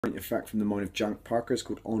Effect from the mind of Jack Parker is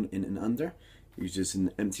called On, In and Under. Uses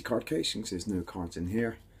an empty card case because there's no cards in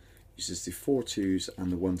here. Uses the 4 2s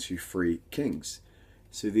and the 1 2 3 kings.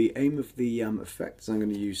 So the aim of the effect is I'm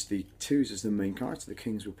going to use the 2s as the main card, so the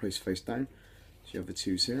kings will place face down. So you have the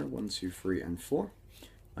 2s here, 1 2 3 and 4.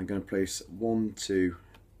 I'm going to place 1 2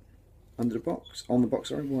 under the box, on the box,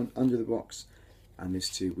 sorry, 1 under the box, and this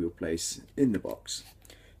 2 we'll place in the box.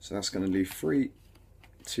 So that's going to leave 3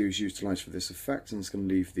 2s utilised for this effect, and it's going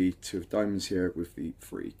to leave the 2 of diamonds here with the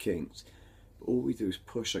 3 kings. But all we do is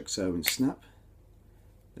push like so and snap.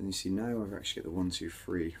 Then you see now I've actually got the 1 2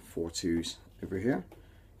 3 4 2s over here,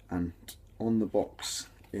 and on the box,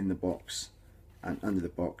 in the box, and under the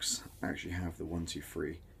box I actually have the 1 2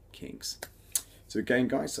 3 kings. So again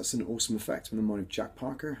guys, that's an awesome effect from the mind of Jack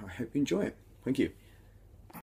Parker. I hope you enjoy it. Thank you.